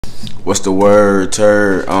What's the word,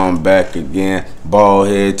 turd? I'm back again.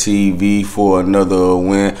 Baldhead TV for another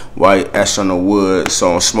win. White ash on the wood,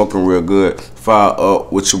 so I'm smoking real good. Fire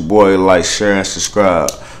up with your boy, like, share, and subscribe.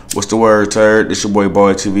 What's the word, turd? This your boy,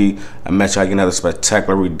 Baldhead TV. I'm at y'all another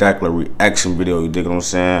spectacular, ridiculous reaction video. You dig what I'm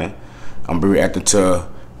saying? I'm be reacting to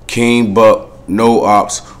Kingg, Bucc, No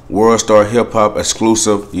Opps, World Star Hip Hop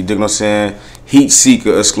exclusive. You dig what I'm saying? Heat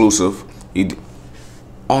Seeker exclusive. I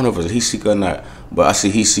don't know if it's a Heat Seeker or not, but I see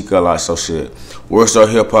Heat Seeker a lot, so shit. World Star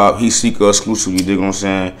Hip Hop, Heat Seeker exclusive, you dig what I'm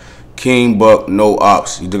saying? Kingg, Bucc, No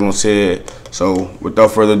Opps, you dig what I'm saying? So,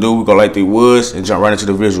 without further ado, we're gonna light the woods and jump right into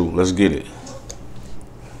the visual. Let's get it.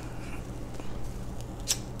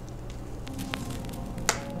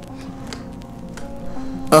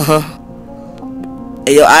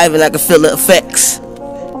 Hey yo, Ivan, I can feel the effects.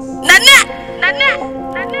 I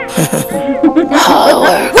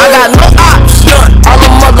got no ops, all the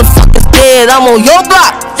motherfuckers dead. I'm on your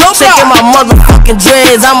block, shaking my motherfucking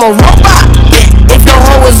dreads. I'm a robot. If your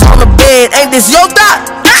hoe is on the bed, ain't this your dot?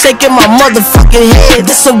 Shaking my motherfucking head.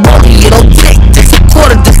 This a rollie, it don't tick. This a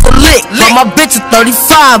quarter, this a lick. But my bitch is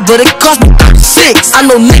 35, but it cost me 36. I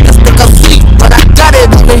know niggas think I'm sweet, but I got it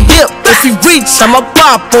on the hip. If he reach, I'ma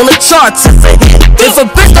pop on the charts. It's a hit. If a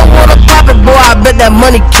bitch don't wanna pop it, boy, I bet that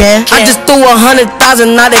money can. I just threw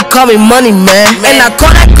 100,000, now they call me Money Man. And I call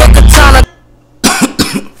that good katana.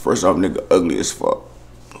 First off, nigga ugly as fuck.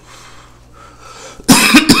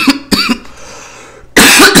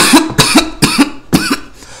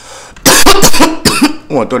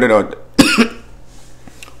 I wanna throw that out there.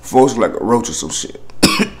 Folks like a roach or some shit.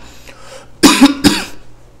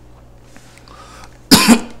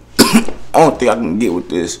 I don't think I can get with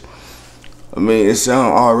this. I mean, it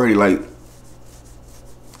sounds already like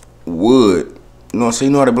wood. You know what I'm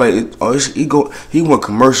saying? You know how to be like, oh, he went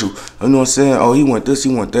commercial. You know what I'm saying? Oh, he went this,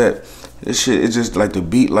 he went that. This shit, it's just like the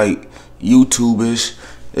beat like YouTube-ish.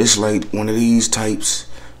 It's like one of these types.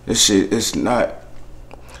 This shit, it's not.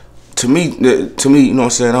 To me, you know what I'm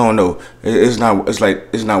saying? I don't know. It's not. It's like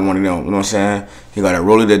it's not one of them. You know what I'm saying? He got a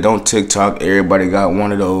rollie that don't TikTok. Everybody got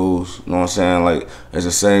one of those. You know what I'm saying? Like it's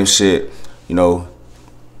the same shit. You know,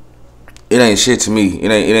 it ain't shit to me.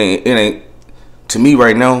 It ain't to me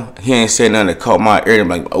right now. He ain't saying nothing that caught my ear. I'm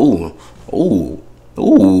like, ooh,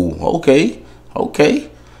 okay.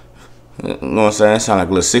 You know what I'm saying? It sound like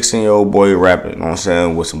a little 16-year-old boy rapping. You know what I'm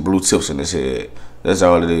saying? With some blue tips in his head. That's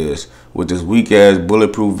all it is. With this weak ass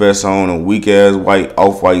bulletproof vest on and weak ass white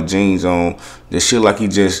off-white jeans on. This shit like he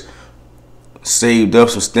just saved up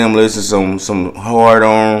some stimulus and some hard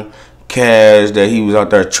on cash that he was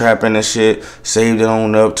out there trapping and shit. Saved it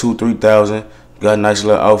on up 2,000-3,000. Got a nice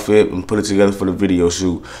little outfit and put it together for the video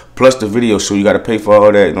shoot. Plus the video shoot, you gotta pay for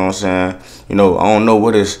all that, you know what I'm saying? You know, I don't know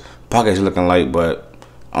what his pocket's looking like, but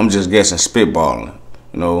I'm just guessing spitballing.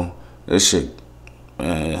 You know, this shit,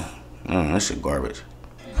 man, that shit garbage.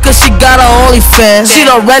 Cause she got her OnlyFans. She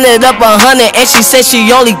done ran it up 100 and she said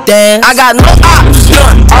she only dance. I got no ops,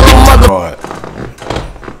 all the mother.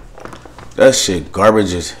 That shit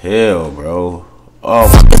garbage as hell, bro. Oh,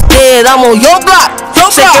 dead. I'm on your block,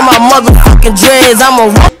 shaking my motherfucking dreads. I'm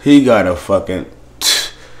a. He got a fucking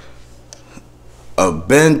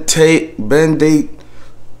Band-Aid.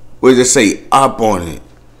 What does it say? Op on it.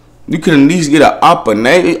 You can at least get an op a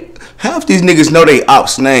name. Half these niggas know they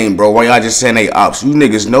ops name, bro. Why y'all just saying they ops? You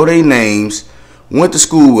niggas know they names. Went to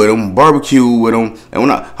school with them, barbecue with them,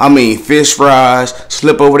 and fish fries,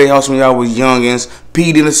 slip over their house when y'all was youngins,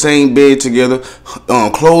 peed in the same bed together,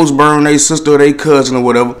 clothes burn they sister or they cousin or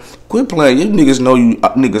whatever. Quit playing. You niggas know you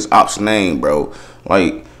niggas ops name, bro.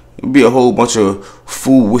 Like, it be a whole bunch of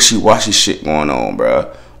fool wishy-washy shit going on,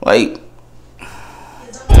 bro. Like,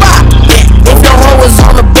 if your hoe is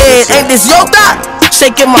on the bed, ain't this your dot?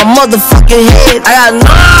 Shaking my motherfucking head. I got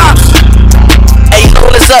no. Hey, you know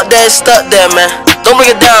when it's up there, it's stuck there, man. Don't bring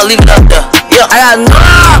it down, leave it up there. Yeah, I got no.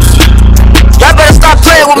 Y'all better stop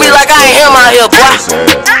playing with me like I ain't him out here, boy.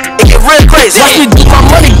 It get real crazy. Watch me do my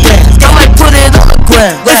money dance. I might put it on the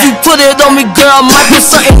ground. If you put it on me, girl, I might put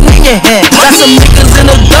something in your hand. Got some niggas in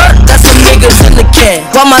the dirt, got some niggas in the can.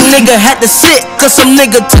 Why my nigga had to sit? Cause some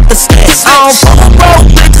nigga took the stance. I don't fuck with broke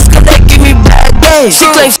bitches cause they give me bad days. She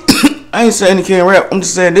claims. I ain't saying he can't rap. I'm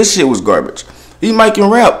just saying this shit was garbage. He might can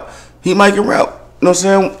rap. You know what I'm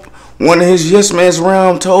saying? One of his yes mans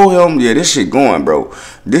around told him, yeah, this shit going, bro.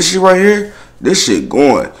 This shit right here, this shit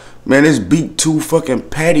going. Man, this beat too fucking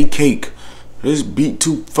patty cake. This beat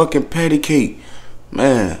too fucking patty cake.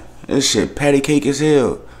 Man, this shit patty cake as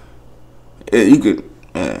hell. You could,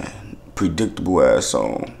 man, predictable ass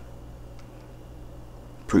song.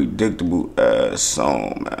 Predictable ass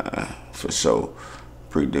song, man. For sure.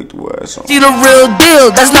 Predictable ass song. She the real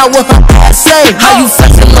deal, that's not what her ass say. How you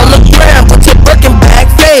flexing on the gram, but your Birkin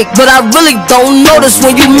bag fake. But I really don't notice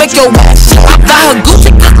when you make your ass shake. I got her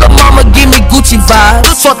Gucci cause the mama give me Gucci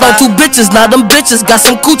vibes. Fucked on 2 bitches, now them bitches got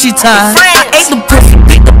some coochie ties. I ate the pussy,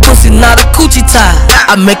 beat the pussy, not a coochie tie.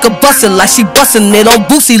 I make her bust it like she bustin' it on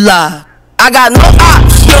Boosie Live. I got no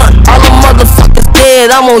ops, all the motherfuckers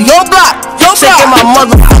dead, I'm on your block. Shaking my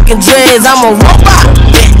motherfucking dreads, I'm a robot.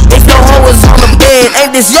 If your hoe is on the bed,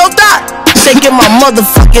 ain't this your thought? Shaking my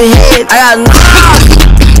motherfucking head, I got no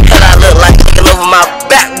and I look like looking over my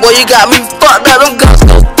back. Boy, you got me fucked up, them guns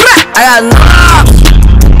go crack. I got no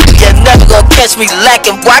you're never gonna catch me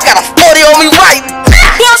lacking, boy, I got a 40 on me right.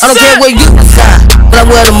 I don't care where you reside, but I'm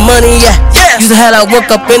where the money at. Used to have that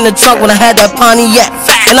work up in the trunk when I had that Pontiac.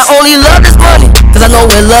 And I only love this money, cause I know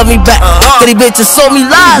it love me back. Cause these bitches sold me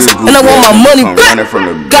lies, and I want my money back.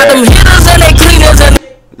 Got them hitters and they cleaners and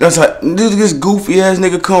that's like this goofy ass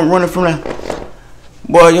nigga come running from that.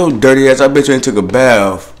 Boy, yo dirty ass, I bet you ain't took a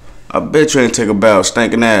bath. I bet you ain't take a bath,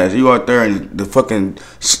 stinking ass. You out there in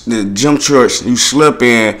the gym shorts you slept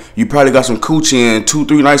in. You probably got some coochie in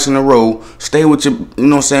 2-3 nights in a row. Stay with your, you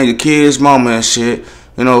know what I'm saying, your kid's mama and shit.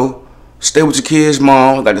 You know, stay with your kid's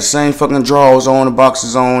mom. Got the same fucking drawers on, the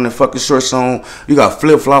boxes on, the fucking shorts on. You got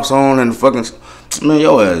flip flops on and the fucking man,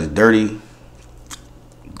 your ass dirty,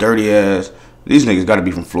 dirty ass. These niggas gotta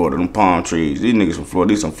be from Florida, them palm trees. These niggas from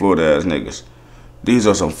Florida. These some Florida ass niggas. These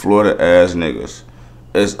are some Florida ass niggas.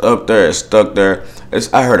 It's up there, it's stuck there.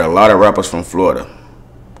 I heard a lot of rappers from Florida.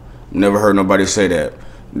 Never heard nobody say that.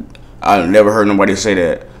 I never heard nobody say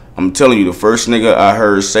that. I'm telling you, the first nigga I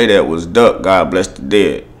heard say that was Duck, God bless the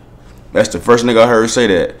dead. That's the first nigga I heard say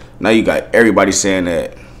that. Now you got everybody saying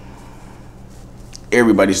that.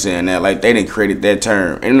 Everybody saying that, like they done created that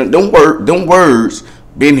term. And them words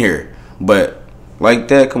been here. But like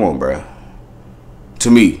that, come on, bruh.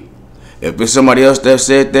 To me. If it's somebody else that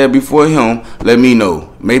said that before him, let me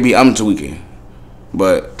know. Maybe I'm tweaking.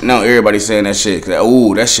 But now everybody's saying that shit.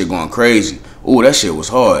 Ooh, that shit going crazy. Ooh, that shit was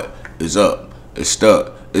hard. It's up. It's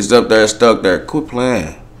stuck. It's up there. It's stuck there. Quit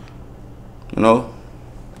playing. You know?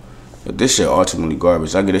 But this shit ultimately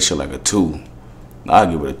garbage. I give this shit like a 2. I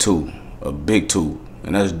give it a 2. A big 2.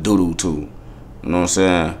 And that's doo-doo 2. You know what I'm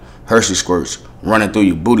saying? Hershey squirts running through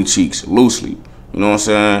your booty cheeks loosely. You know what I'm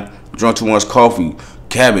saying? Drunk too much coffee.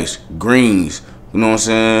 Cabbage, greens, you know what I'm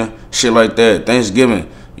saying? Shit like that.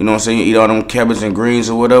 Thanksgiving, you know what I'm saying? You eat all them cabbage and greens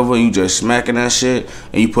or whatever, you just smacking that shit,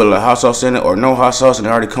 and you put a little hot sauce in it or no hot sauce and it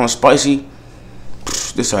already comes spicy.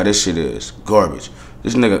 This how this shit is. Garbage.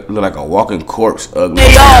 This nigga look like a walking corpse, ugly.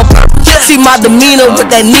 They all see my demeanor with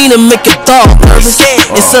that Nina make a dog nervous.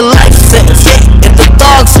 It's a life sentence. If the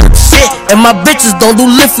dogs shit, and my bitches don't do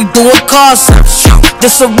lift, we doing car service.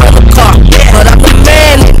 This a rental car, but I'm the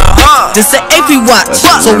man in it. This an AP watch,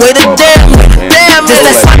 so wait a damn minute. This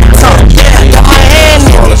that cycle talk, I got my hand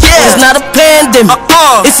in it. It's not a pandemic,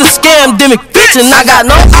 it's a scamdemic, bitch, and I got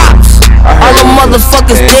no ops. All the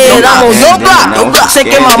motherfuckers dead, I'm on your block.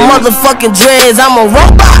 Shaking my motherfucking dreads, I'm a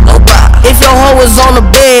robot. If your hoe is on the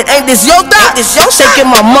bed, ain't this your thought? Shaking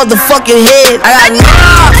my motherfucking head, I got no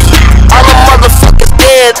ops. All the motherfuckers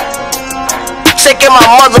dead. Shaking my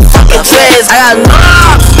motherfucking dreads, I got no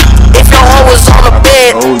ops. If your hoe is on the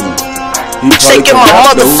bed, shaking my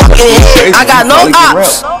motherfucking head, I got no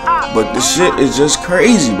ops. But this shit is just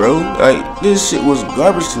crazy, bro. Like, this shit was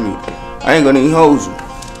garbage to me. I ain't gonna even hold you.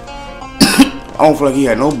 I don't feel like he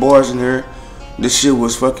had no bars in there. This shit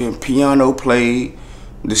was fucking piano played.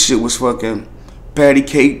 This shit was fucking patty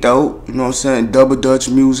caked out. You know what I'm saying? Double Dutch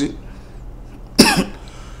music.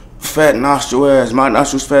 Fat nostril ass. My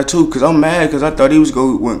nostrils fat too. Cause I'm mad. Cause I thought he was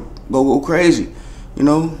go crazy. You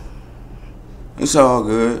know. It's all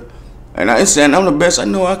good. And I ain't saying I'm the best. I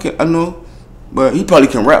know I know. But he probably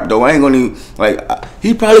can rap though. I ain't gonna even, like,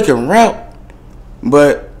 he probably can rap.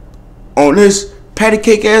 But on this patty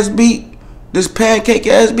cake ass beat. This pancake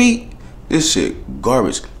ass beat, this shit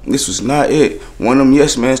garbage. This was not it. One of them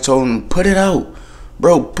yes mans told him, put it out.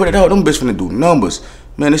 Bro, put it out. Them bitch finna do numbers.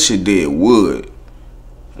 Man, this shit did wood.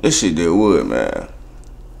 This shit did wood, man.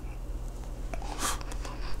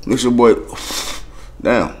 This your boy,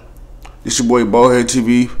 damn. This your boy Ballhead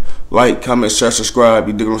TV. Like, comment, share, subscribe.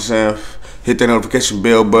 You dig what I'm saying? Hit that notification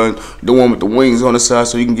bell button. The one with the wings on the side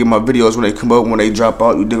so you can get my videos when they come up, when they drop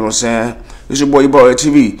out. You dig what I'm saying? This your boy Ballhead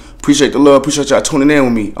TV. Appreciate the love. Appreciate y'all tuning in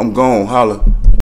with me. I'm gone. Holla.